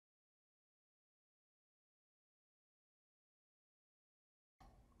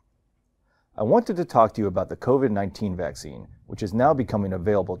I wanted to talk to you about the COVID-19 vaccine, which is now becoming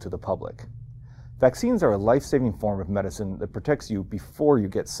available to the public. Vaccines are a life-saving form of medicine that protects you before you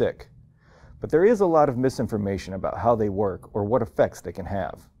get sick. But there is a lot of misinformation about how they work or what effects they can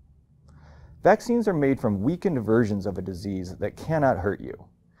have. Vaccines are made from weakened versions of a disease that cannot hurt you.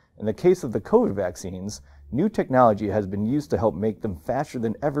 In the case of the COVID vaccines, new technology has been used to help make them faster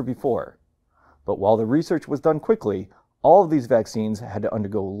than ever before. But while the research was done quickly, all of these vaccines had to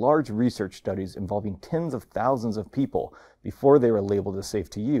undergo large research studies involving tens of thousands of people before they were labeled as safe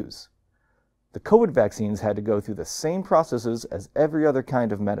to use. The COVID vaccines had to go through the same processes as every other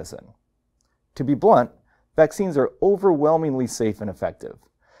kind of medicine. To be blunt, vaccines are overwhelmingly safe and effective.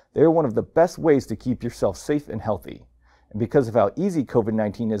 They are one of the best ways to keep yourself safe and healthy. And because of how easy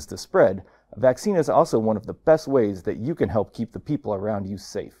COVID-19 is to spread, a vaccine is also one of the best ways that you can help keep the people around you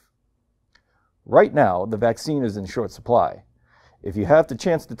safe. Right now, the vaccine is in short supply. If you have the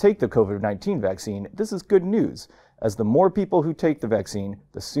chance to take the COVID-19 vaccine, this is good news, as the more people who take the vaccine,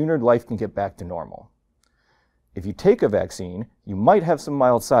 the sooner life can get back to normal. If you take a vaccine, you might have some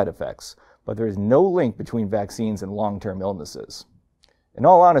mild side effects, but there is no link between vaccines and long-term illnesses. In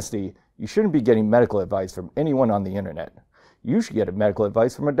all honesty, you shouldn't be getting medical advice from anyone on the internet. You should get medical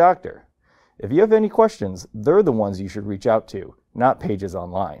advice from a doctor. If you have any questions, they're the ones you should reach out to, not pages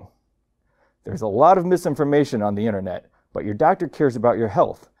online. There's a lot of misinformation on the internet, but your doctor cares about your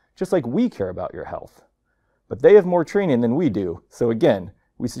health, just like we care about your health. But they have more training than we do, so again,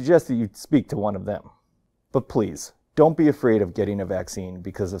 we suggest that you speak to one of them. But please, don't be afraid of getting a vaccine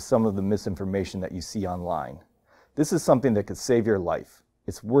because of some of the misinformation that you see online. This is something that could save your life.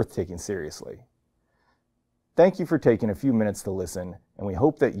 It's worth taking seriously. Thank you for taking a few minutes to listen, and we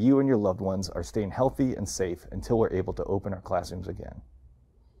hope that you and your loved ones are staying healthy and safe until we're able to open our classrooms again.